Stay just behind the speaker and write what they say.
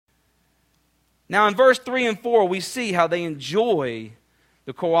Now in verse 3 and 4, we see how they enjoy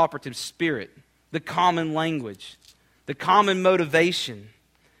the cooperative spirit, the common language, the common motivation,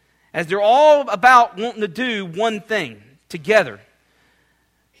 as they're all about wanting to do one thing together.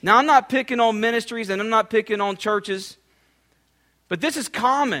 Now, I'm not picking on ministries and I'm not picking on churches, but this is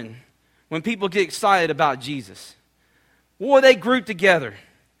common when people get excited about Jesus. Boy, they group together.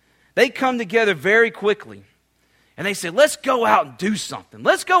 They come together very quickly. And they say, let's go out and do something.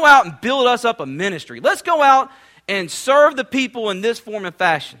 Let's go out and build us up a ministry. Let's go out and serve the people in this form and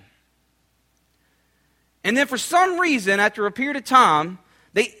fashion. And then for some reason, after a period of time,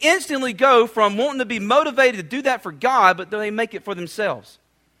 they instantly go from wanting to be motivated to do that for God, but they make it for themselves.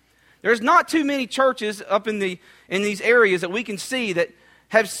 There's not too many churches up in these areas that we can see that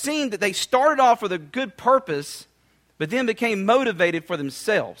have seen that they started off with a good purpose, but then became motivated for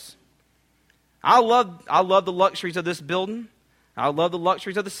themselves. I love the luxuries of this building. I love the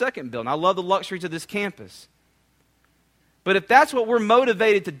luxuries of the second building. I love the luxuries of this campus. But if that's what we're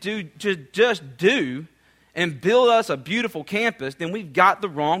motivated to do, just do, and build us a beautiful campus, then we've got the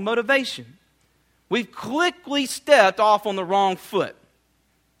wrong motivation. We've quickly stepped off on the wrong foot.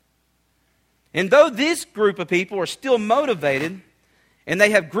 And though this group of people are still motivated, and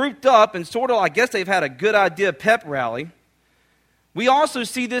they have grouped up and sort of, I guess they've had a good idea pep rally, we also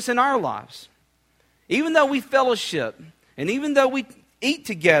see this in our lives. Even though we fellowship, and even though we eat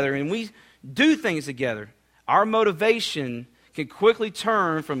together and we do things together, our motivation can quickly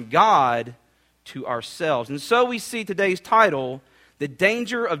turn from God to ourselves. And so we see today's title, The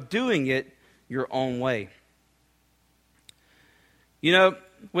Danger of Doing It Your Own Way. You know,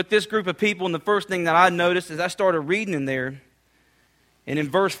 with this group of people, and the first thing that I noticed as I started reading in there, and in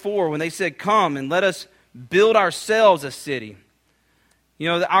verse 4, when they said, come and let us build ourselves a city. You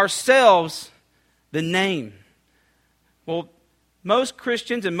know, ourselves, the name. Well, most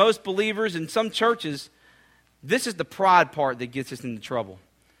Christians and most believers in some churches, this is the pride part that gets us into trouble.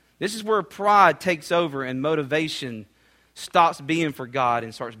 This is where pride takes over and motivation stops being for God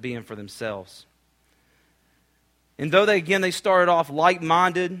and starts being for themselves. And though they started off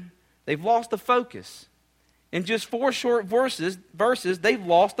like-minded, they've lost the focus. In just 4 short verses, they've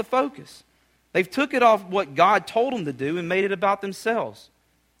lost the focus. They've took it off what God told them to do and made it about themselves.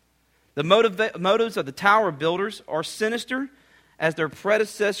 The motives of the tower builders are sinister as their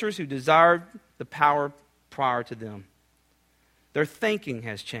predecessors who desired the power prior to them. Their thinking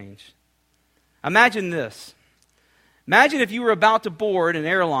has changed. Imagine this. Imagine if you were about to board an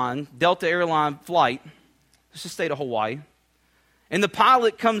airline, Delta Airline flight, let's just stay to Hawaii, and the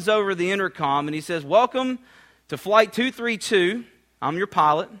pilot comes over the intercom and he says, welcome to Flight 232. I'm your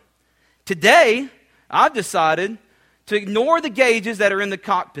pilot. Today, I've decided to ignore the gauges that are in the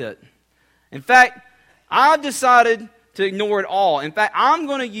cockpit. In fact, I've decided to ignore it all. In fact, I'm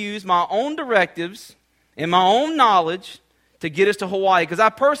going to use my own directives and my own knowledge to get us to Hawaii, because I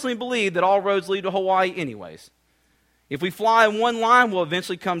personally believe that all roads lead to Hawaii anyways. If we fly in one line, we'll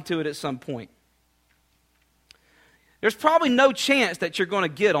eventually come to it at some point. There's probably no chance that you're going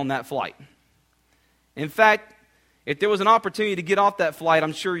to get on that flight. In fact, if there was an opportunity to get off that flight,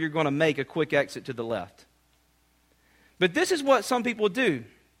 I'm sure you're going to make a quick exit to the left. But this is what some people do.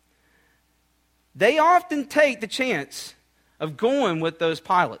 They often take the chance of going with those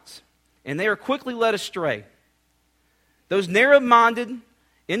pilots, and they are quickly led astray. Those narrow-minded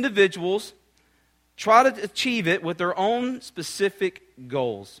individuals try to achieve it with their own specific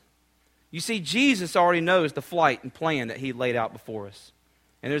goals. You see, Jesus already knows the flight and plan that He laid out before us.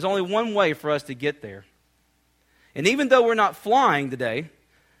 And there's only one way for us to get there. And even though we're not flying today,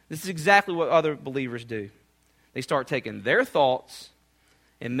 this is exactly what other believers do. They start taking their thoughts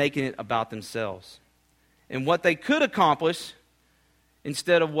and making it about themselves and what they could accomplish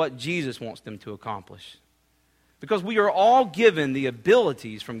instead of what Jesus wants them to accomplish. Because we are all given the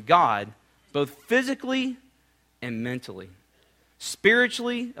abilities from God, both physically and mentally.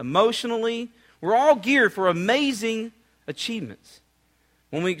 Spiritually, emotionally, we're all geared for amazing achievements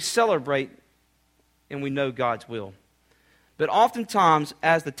when we celebrate and we know God's will. But oftentimes,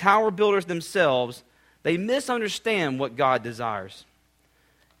 as the tower builders themselves, they misunderstand what God desires.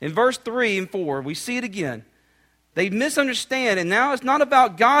 In verse 3 and 4, we see it again. They misunderstand, and now it's not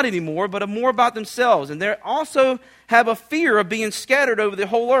about God anymore, but more about themselves. And they also have a fear of being scattered over the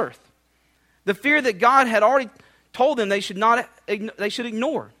whole earth. The fear that God had already told them they should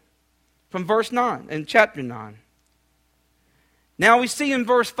ignore. From verse 9, in chapter 9. Now we see in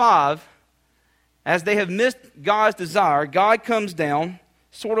verse 5, as they have missed God's desire, God comes down,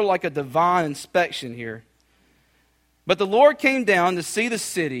 sort of like a divine inspection here. But the Lord came down to see the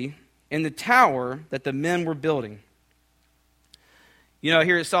city and the tower that the men were building. You know,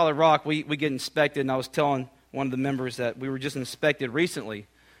 here at Solid Rock, we get inspected, and I was telling one of the members that we were just inspected recently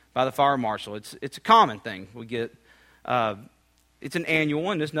by the fire marshal. It's a common thing. We get, it's an annual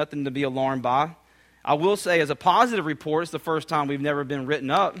one. There's nothing to be alarmed by. I will say, as a positive report, it's the first time we've never been written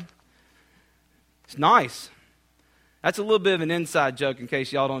up. It's nice. That's a little bit of an inside joke in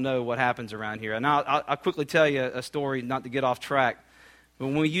case y'all don't know what happens around here. And I'll quickly tell you a story, not to get off track. But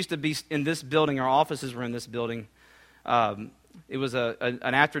when we used to be in this building, our offices were in this building. It was an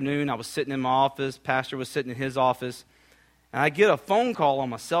afternoon. I was sitting in my office. Pastor was sitting in his office. And I get a phone call on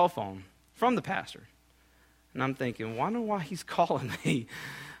my cell phone from the pastor. And I'm thinking, wonder why he's calling me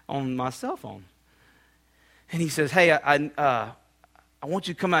on my cell phone. And he says, hey, I want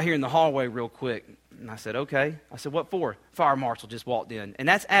you to come out here in the hallway real quick. And I said, okay. I said, what for? Fire marshal just walked in. And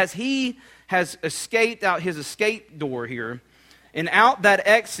that's as he has escaped out his escape door here and out that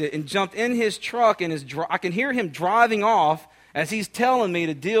exit and jumped in his truck. And I can hear him driving off as he's telling me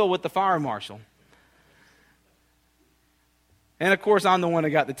to deal with the fire marshal. And, of course, I'm the one that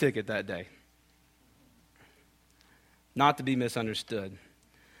got the ticket that day. Not to be misunderstood.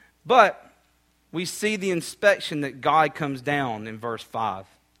 But we see the inspection that God comes down in verse 5.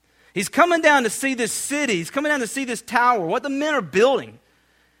 He's coming down to see this city. He's coming down to see this tower, what the men are building.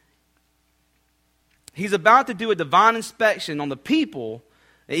 He's about to do a divine inspection on the people,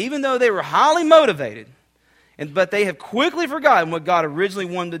 even though they were highly motivated, but they have quickly forgotten what God originally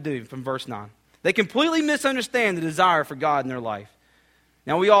wanted to do from verse 9. They completely misunderstand the desire for God in their life.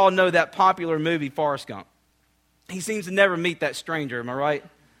 Now, we all know that popular movie, Forrest Gump. He seems to never meet that stranger, am I right?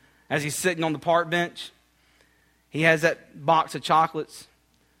 As he's sitting on the park bench, he has that box of chocolates.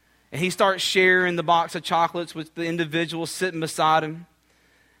 And he starts sharing the box of chocolates with the individual sitting beside him.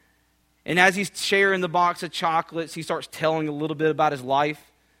 And as he's sharing the box of chocolates, he starts telling a little bit about his life.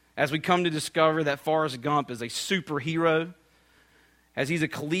 As we come to discover that Forrest Gump is a superhero. As he's a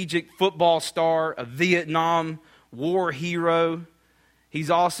collegiate football star, a Vietnam War hero. He's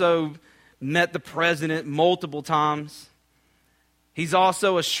also met the president multiple times. He's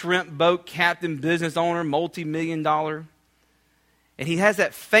also a shrimp boat captain, business owner, multi-million-dollar. And he has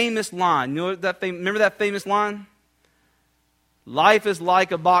that famous line. You know remember that famous line? Life is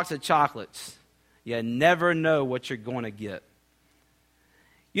like a box of chocolates. You never know what you're going to get.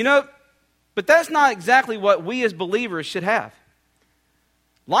 You know, but that's not exactly what we as believers should have.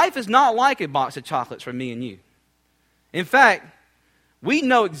 Life is not like a box of chocolates for me and you. In fact, we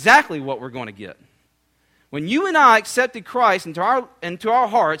know exactly what we're going to get. When you and I accepted Christ into our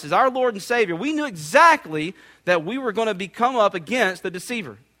hearts as our Lord and Savior, we knew exactly that we were going to come up against the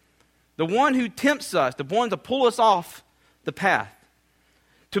deceiver. The one who tempts us, the one to pull us off the path.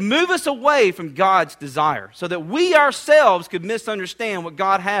 To move us away from God's desire so that we ourselves could misunderstand what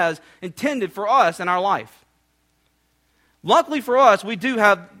God has intended for us in our life. Luckily for us, we do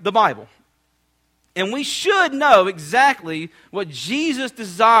have the Bible. And we should know exactly what Jesus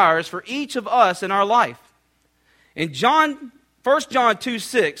desires for each of us in our life. In 1 John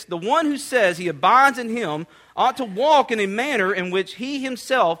 2:6, the one who says he abides in him ought to walk in a manner in which he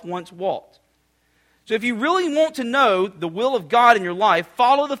himself once walked. So if you really want to know the will of God in your life,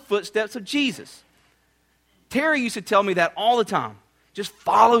 follow the footsteps of Jesus. Terry used to tell me that all the time. Just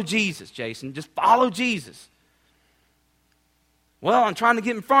follow Jesus, Jason. Just follow Jesus. Well, I'm trying to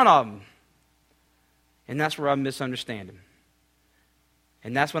get in front of him. And that's where I misunderstand him.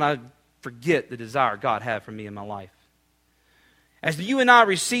 And that's when I forget the desire God had for me in my life. As you and I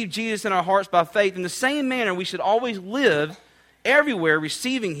receive Jesus in our hearts by faith, in the same manner we should always live everywhere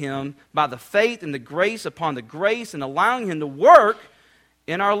receiving him by the faith and the grace upon the grace and allowing him to work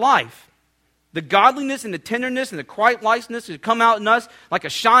in our life. The godliness and the tenderness and the Christ-likeness should come out in us like a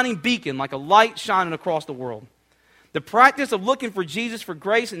shining beacon, like a light shining across the world. The practice of looking for Jesus for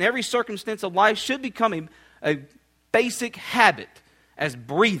grace in every circumstance of life should become a basic habit as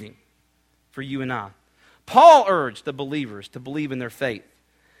breathing for you and I. Paul urged the believers to believe in their faith.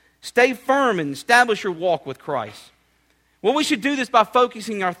 Stay firm and establish your walk with Christ. Well, we should do this by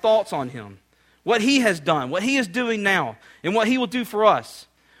focusing our thoughts on him, what he has done, what he is doing now, and what he will do for us.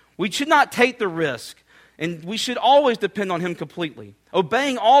 We should not take the risk, and we should always depend on him completely,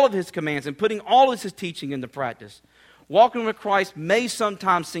 obeying all of his commands and putting all of his teaching into practice. Walking with Christ may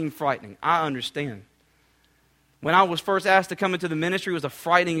sometimes seem frightening. I understand. When I was first asked to come into the ministry, it was a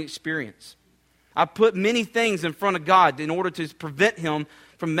frightening experience. I put many things in front of God in order to prevent him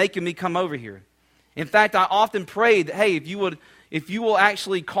from making me come over here. In fact, I often prayed that, hey, if you will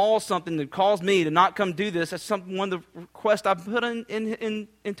actually cause something that caused me to not come do this, that's one of the requests I put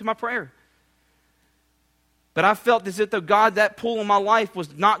into my prayer. But I felt as if, though, God, that pull in my life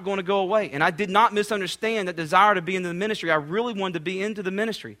was not going to go away. And I did not misunderstand that desire to be in the ministry. I really wanted to be into the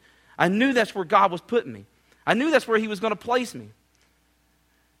ministry. I knew that's where God was putting me. I knew that's where He was going to place me.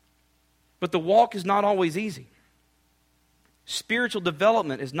 But the walk is not always easy. Spiritual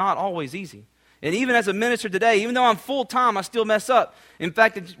development is not always easy. And even as a minister today, even though I'm full-time, I still mess up. In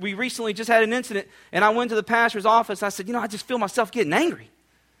fact, we recently just had an incident, and I went to the pastor's office. I said, I just feel myself getting angry.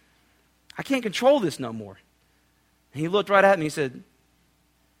 I can't control this no more. And he looked right at me and said,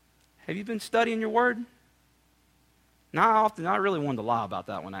 have you been studying your word? I really wanted to lie about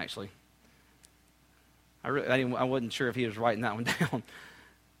that one, actually. I wasn't sure if he was writing that one down.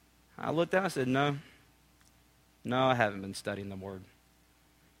 I looked down and I said, no, I haven't been studying the word.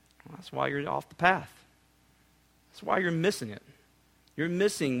 Well, that's why you're off the path. That's why you're missing it. You're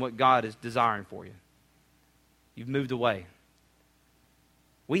missing what God is desiring for you. You've moved away.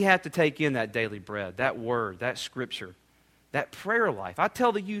 We have to take in that daily bread, that word, that scripture, that prayer life. I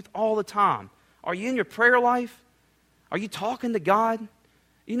tell the youth all the time, are you in your prayer life? Are you talking to God?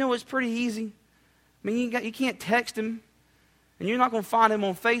 You know, it's pretty easy. I mean, you can't text Him, and you're not going to find Him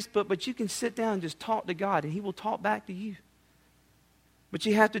on Facebook, but you can sit down and just talk to God, and He will talk back to you. But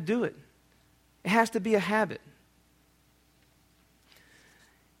you have to do it. It has to be a habit.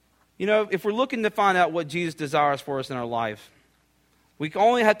 You know, if we're looking to find out what Jesus desires for us in our life, we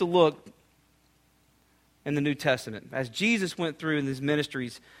only have to look in the New Testament. As Jesus went through in His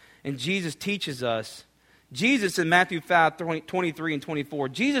ministries, and Jesus teaches us, Jesus in Matthew 5, 23 and 24,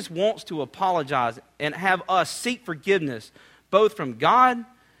 Jesus wants to apologize and have us seek forgiveness both from God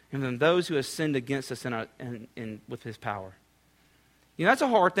and from those who have sinned against us with His power. You know, that's a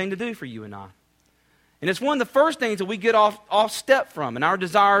hard thing to do for you and I. And it's one of the first things that we get off step from in our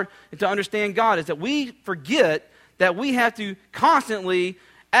desire to understand God is that we forget that we have to constantly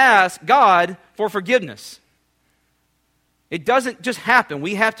ask God for forgiveness. It doesn't just happen.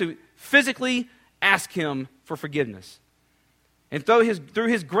 We have to physically ask Him for forgiveness. And through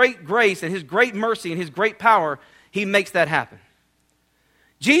His great grace and His great mercy and His great power, He makes that happen.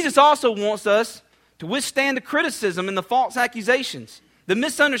 Jesus also wants us to withstand the criticism and the false accusations, the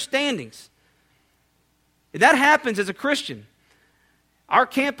misunderstandings. That happens as a Christian. Our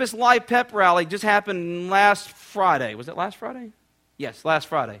Campus Life Pep Rally just happened last Friday. Was it last Friday? Yes, last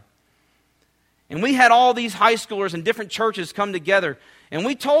Friday. And we had all these high schoolers in different churches come together, and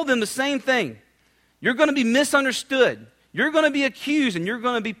we told them the same thing. You're going to be misunderstood. You're going to be accused, and you're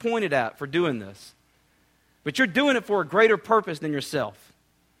going to be pointed at for doing this. But you're doing it for a greater purpose than yourself.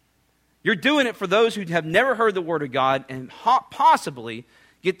 You're doing it for those who have never heard the Word of God and possibly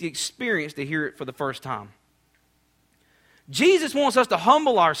get the experience to hear it for the first time. Jesus wants us to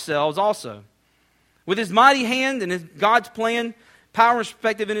humble ourselves also with His mighty hand and God's plan, power, and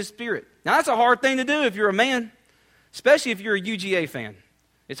perspective in His Spirit. Now, that's a hard thing to do if you're a man, especially if you're a UGA fan.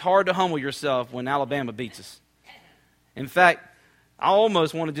 It's hard to humble yourself when Alabama beats us. In fact, I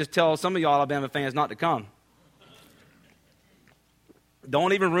almost want to just tell some of you Alabama fans not to come.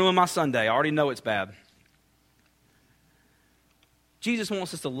 Don't even ruin my Sunday. I already know it's bad. Jesus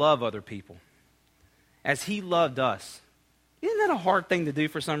wants us to love other people as He loved us. Isn't that a hard thing to do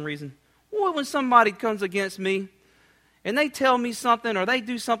for some reason? Boy, when somebody comes against me and they tell me something or they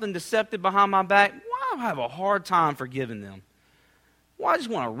do something deceptive behind my back, I have a hard time forgiving them. I just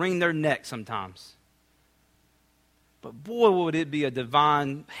want to wring their neck sometimes. But boy, would it be a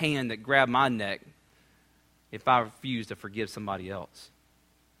divine hand that grabbed my neck if I refuse to forgive somebody else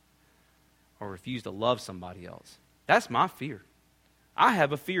or refuse to love somebody else. That's my fear. I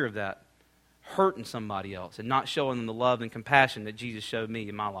have a fear of that, hurting somebody else and not showing them the love and compassion that Jesus showed me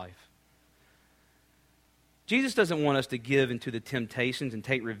in my life. Jesus doesn't want us to give into the temptations and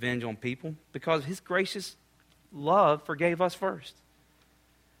take revenge on people because His gracious love forgave us first.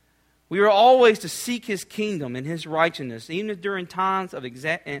 We are always to seek His kingdom and His righteousness, even during times of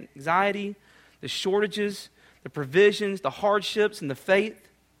anxiety, the shortages, the provisions, the hardships, and the faith.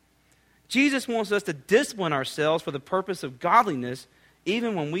 Jesus wants us to discipline ourselves for the purpose of godliness,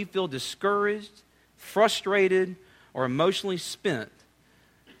 even when we feel discouraged, frustrated, or emotionally spent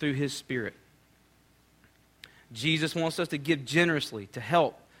through His Spirit. Jesus wants us to give generously to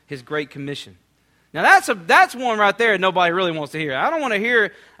help His Great Commission. Now that's one right there that nobody really wants to hear. I don't want to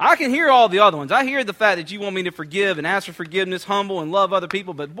hear, I can hear all the other ones. I hear the fact that you want me to forgive and ask for forgiveness, humble and love other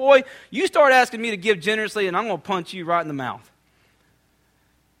people. But boy, you start asking me to give generously and I'm going to punch you right in the mouth.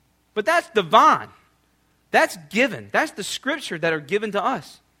 But that's divine. That's given. That's the scripture that are given to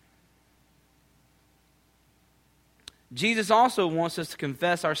us. Jesus also wants us to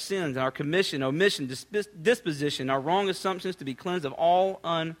confess our sins, our commission, omission, disposition, our wrong assumptions to be cleansed of all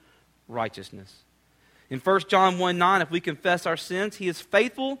unrighteousness. In 1 John 1:9, if we confess our sins, he is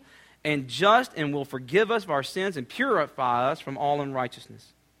faithful and just and will forgive us of our sins and purify us from all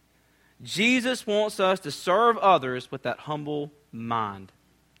unrighteousness. Jesus wants us to serve others with that humble mind.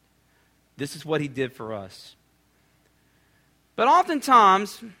 This is what he did for us. But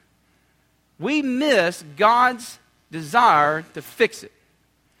oftentimes, we miss God's desire to fix it.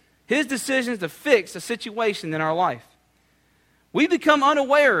 His decision to fix a situation in our life. We become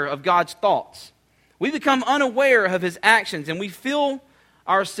unaware of God's thoughts. We become unaware of his actions, and we feel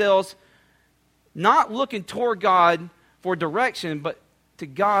ourselves not looking toward God for direction, but to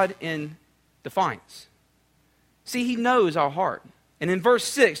God in defiance. See, he knows our heart. And in verse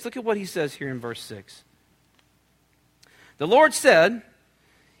 6, look at what he says here in verse 6. The Lord said,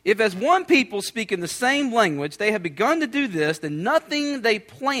 if as one people speak in the same language, they have begun to do this, then nothing they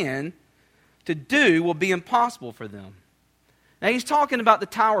plan to do will be impossible for them. Now he's talking about the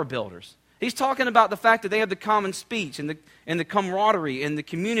tower builders. He's talking about the fact that they have the common speech and the camaraderie and the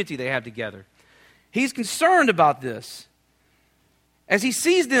community they have together. He's concerned about this. As he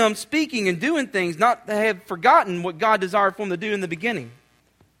sees them speaking and doing things, not they have forgotten what God desired for them to do in the beginning.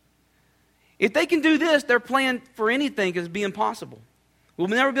 If they can do this, their plan for anything is be impossible. We'll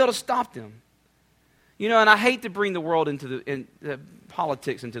never be able to stop them. You know, and I hate to bring the world into the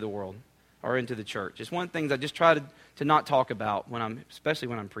politics into the world or into the church. It's one of the things I just try to not talk about especially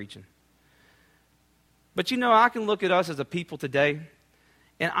when I'm preaching. But you know, I can look at us as a people today,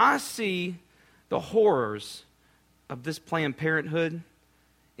 and I see the horrors of this Planned Parenthood,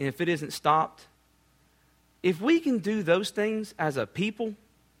 and if it isn't stopped, if we can do those things as a people,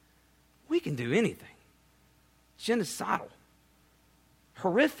 we can do anything. Genocidal,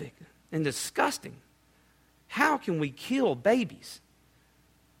 horrific, and disgusting. How can we kill babies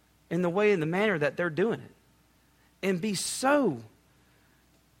in the manner that they're doing it, and be so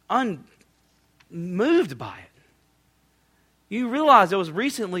unmoved by it? You realize there was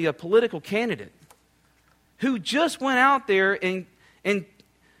recently a political candidate who just went out there and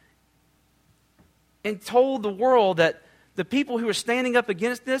told the world that the people who are standing up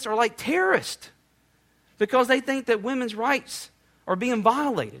against this are like terrorists because they think that women's rights are being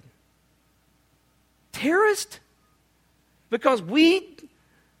violated. Terrorists? Because we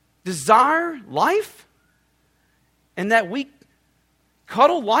desire life and that we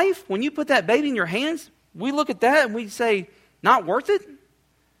cuddle life. When you put that baby in your hands, we look at that and we say, not worth it?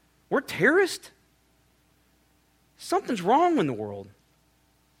 We're terrorists? Something's wrong in the world.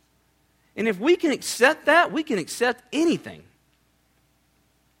 And if we can accept that, we can accept anything.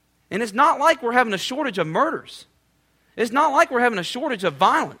 And it's not like we're having a shortage of murders. It's not like we're having a shortage of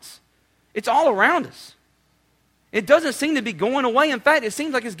violence. It's all around us. It doesn't seem to be going away. In fact, it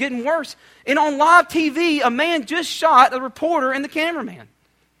seems like it's getting worse. And on live TV, a man just shot a reporter and the cameraman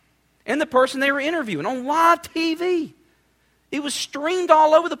and the person they were interviewing on live TV. It was streamed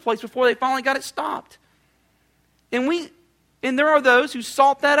all over the place before they finally got it stopped. And there are those who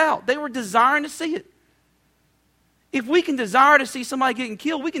sought that out. They were desiring to see it. If we can desire to see somebody getting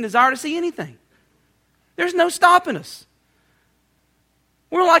killed, we can desire to see anything. There's no stopping us.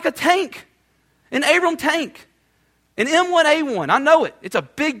 We're like a tank, an Abrams tank, an M1A1. I know it. It's a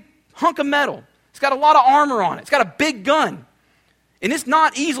big hunk of metal. It's got a lot of armor on it. It's got a big gun. And it's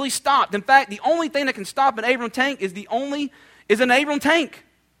not easily stopped. In fact, the only thing that can stop an Abrams tank is an Abrams tank.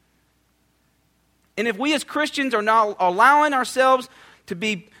 And if we as Christians are now allowing ourselves to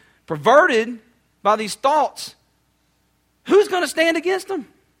be perverted by these thoughts, who's going to stand against them?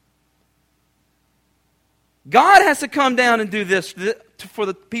 God has to come down and do this for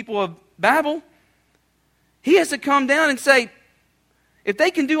the people of Babel. He has to come down and say, if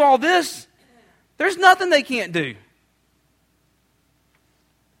they can do all this, there's nothing they can't do.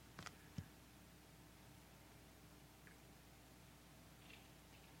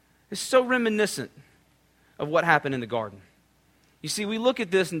 It's so reminiscent of what happened in the garden. You see, we look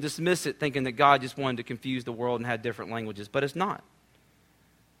at this and dismiss it thinking that God just wanted to confuse the world and had different languages, but it's not.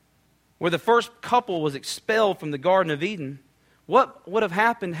 Where the first couple was expelled from the Garden of Eden, what would have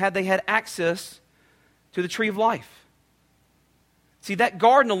happened had they had access to the tree of life? See, that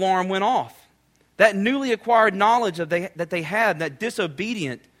garden alarm went off. That newly acquired knowledge that they had, that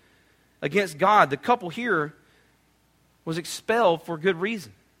disobedient against God, the couple here was expelled for good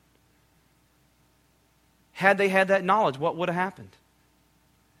reason. Had they had that knowledge, what would have happened?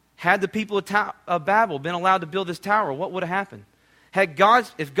 Had the people of Babel been allowed to build this tower, what would have happened?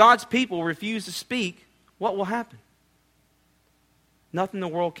 If God's people refuse to speak, what will happen? Nothing in the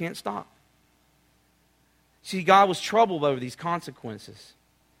world can't stop. See, God was troubled over these consequences.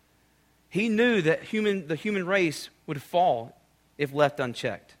 He knew that the human race would fall if left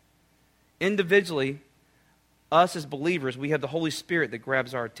unchecked. Individually us as believers, we have the Holy Spirit that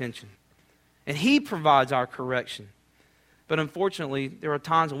grabs our attention. And He provides our correction. But unfortunately, there are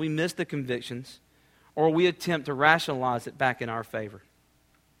times when we miss the convictions or we attempt to rationalize it back in our favor.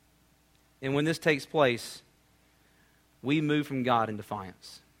 And when this takes place, we move from God in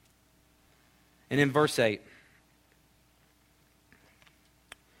defiance. And in verse 8,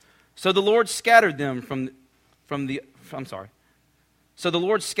 so the Lord scattered them So the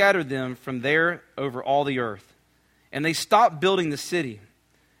Lord scattered them from there over all the earth, and they stopped building the city,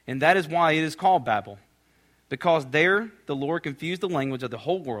 and that is why it is called Babel, because there the Lord confused the language of the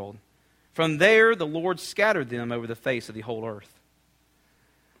whole world. From there the Lord scattered them over the face of the whole earth.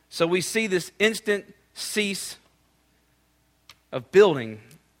 So we see this instant cease of building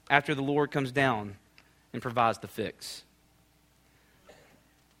after the Lord comes down and provides the fix.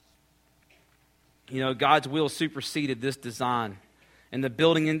 You know, God's will superseded this design, and the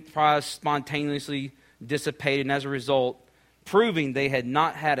building enterprise spontaneously dissipated, and as a result, proving they had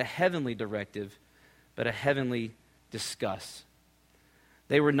not had a heavenly directive, but a heavenly discuss.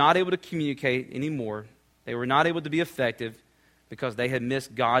 They were not able to communicate anymore. They were not able to be effective because they had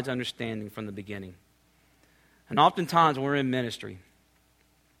missed God's understanding from the beginning. And oftentimes when we're in ministry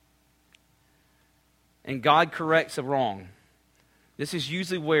and God corrects a wrong, this is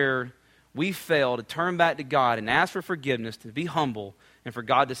usually where we fail to turn back to God and ask for forgiveness, to be humble, and for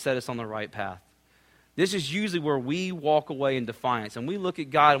God to set us on the right path. This is usually where we walk away in defiance, and we look at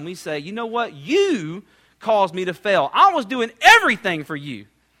God and we say, you know what? You caused me to fail. I was doing everything for you.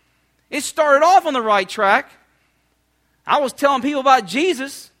 It started off on the right track. I was telling people about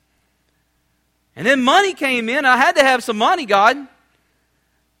Jesus, and then money came in. I had to have some money, God.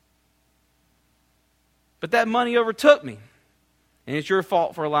 But that money overtook me. And it's your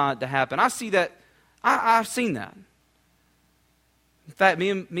fault for allowing it to happen. I see that. I've seen that. In fact, me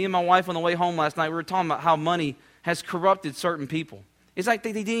and my wife on the way home last night, we were talking about how money has corrupted certain people. It's like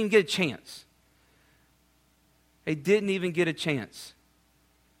they didn't even get a chance. They didn't even get a chance.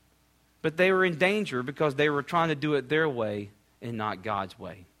 But they were in danger because they were trying to do it their way and not God's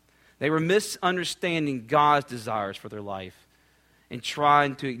way. They were misunderstanding God's desires for their life and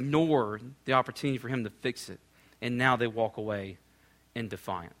trying to ignore the opportunity for Him to fix it. And now they walk away in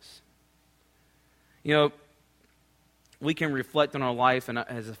defiance. You know, we can reflect on our life and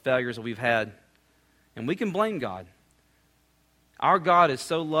as the failures that we've had, and we can blame God. Our God is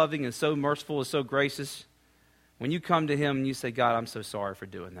so loving and so merciful and so gracious. When you come to Him and you say, God, I'm so sorry for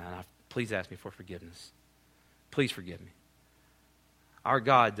doing that. Please ask me for forgiveness. Please forgive me. Our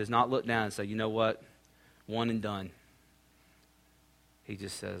God does not look down and say, you know what? One and done. He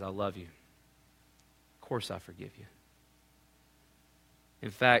just says, I love you. Of course I forgive you. In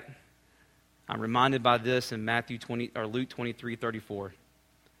fact, I'm reminded by this in Luke 23:34.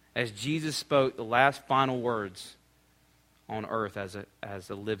 As Jesus spoke the last final words on earth as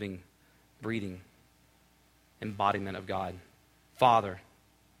a living, breathing embodiment of God. Father,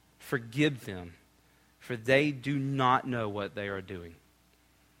 forgive them, for they do not know what they are doing.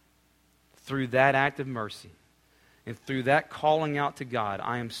 Through that act of mercy and through that calling out to God,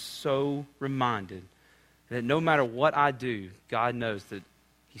 I am so reminded that no matter what I do, God knows that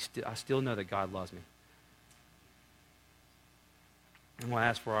I still know that God loves me. I'm going to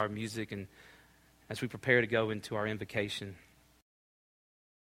ask for our music, and as we prepare to go into our invocation,